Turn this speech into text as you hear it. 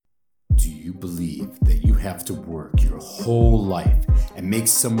you believe that you have to work your whole life and make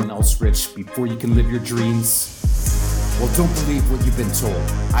someone else rich before you can live your dreams? Well, don't believe what you've been told.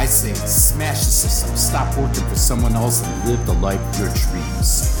 I say smash the system, stop working for someone else and live the life of your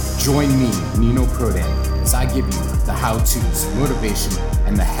dreams. Join me, Nino Prodan, as I give you the how-tos, motivation,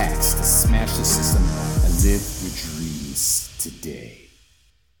 and the hacks to smash the system and live your dreams today.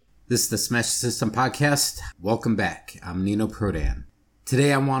 This is the Smash the System podcast. Welcome back. I'm Nino Prodan.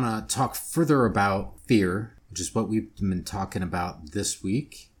 Today I want to talk further about fear, which is what we've been talking about this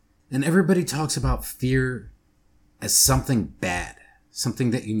week. And everybody talks about fear as something bad,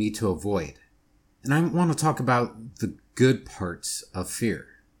 something that you need to avoid. And I want to talk about the good parts of fear.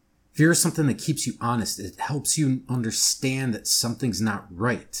 Fear is something that keeps you honest. It helps you understand that something's not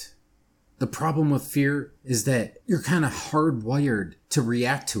right. The problem with fear is that you're kind of hardwired to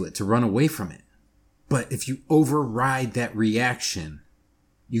react to it, to run away from it. But if you override that reaction,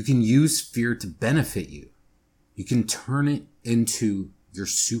 you can use fear to benefit you. You can turn it into your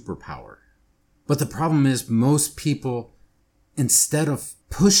superpower. But the problem is most people, instead of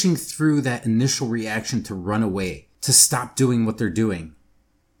pushing through that initial reaction to run away, to stop doing what they're doing,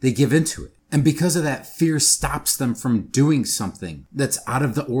 they give into it. And because of that, fear stops them from doing something that's out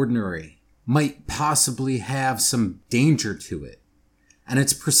of the ordinary, might possibly have some danger to it. And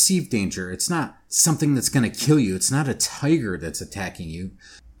it's perceived danger. It's not something that's going to kill you. It's not a tiger that's attacking you.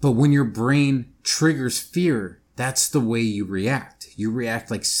 But when your brain triggers fear, that's the way you react. You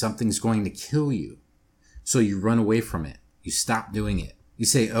react like something's going to kill you. So you run away from it. You stop doing it. You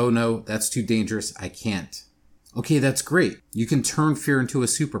say, oh no, that's too dangerous. I can't. Okay, that's great. You can turn fear into a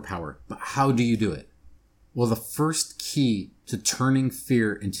superpower. But how do you do it? Well, the first key to turning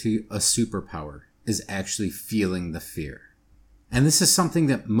fear into a superpower is actually feeling the fear. And this is something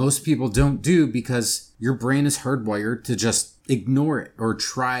that most people don't do because your brain is hardwired to just ignore it or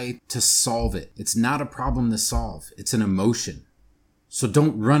try to solve it. It's not a problem to solve. It's an emotion. So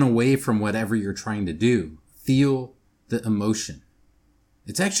don't run away from whatever you're trying to do. Feel the emotion.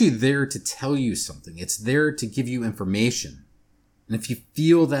 It's actually there to tell you something. It's there to give you information. And if you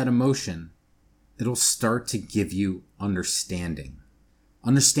feel that emotion, it'll start to give you understanding.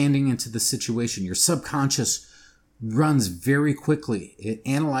 Understanding into the situation. Your subconscious runs very quickly. It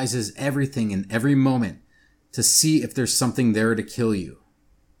analyzes everything in every moment to see if there's something there to kill you.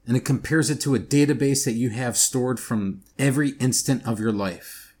 And it compares it to a database that you have stored from every instant of your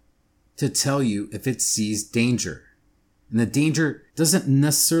life to tell you if it sees danger. And the danger doesn't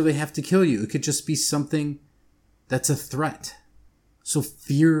necessarily have to kill you. It could just be something that's a threat. So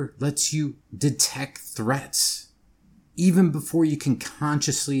fear lets you detect threats. Even before you can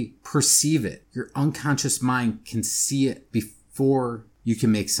consciously perceive it, your unconscious mind can see it before you can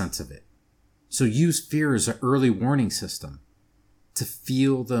make sense of it. So use fear as an early warning system to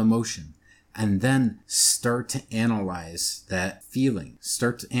feel the emotion and then start to analyze that feeling.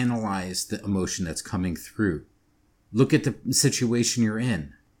 Start to analyze the emotion that's coming through. Look at the situation you're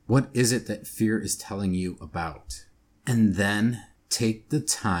in. What is it that fear is telling you about? And then take the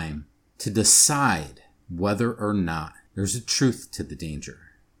time to decide whether or not there's a truth to the danger,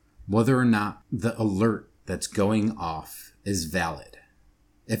 whether or not the alert that's going off is valid.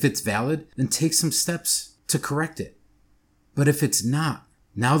 If it's valid, then take some steps to correct it. But if it's not,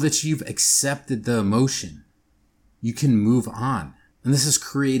 now that you've accepted the emotion, you can move on. And this is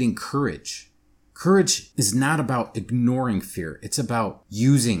creating courage. Courage is not about ignoring fear. It's about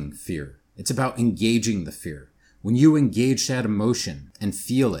using fear. It's about engaging the fear. When you engage that emotion and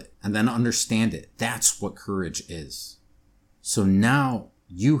feel it and then understand it, that's what courage is. So now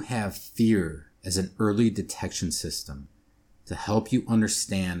you have fear as an early detection system to help you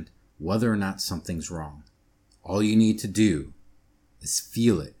understand whether or not something's wrong. All you need to do is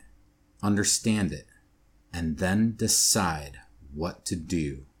feel it, understand it, and then decide what to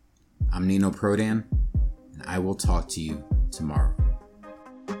do. I'm Nino Prodan, and I will talk to you tomorrow.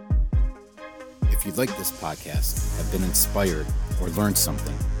 If you like this podcast, have been inspired, or learned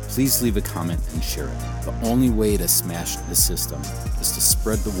something, please leave a comment and share it. The only way to smash the system is to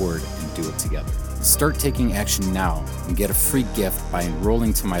spread the word and do it together. Start taking action now and get a free gift by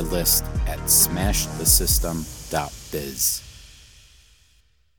enrolling to my list at smashthesystem.biz.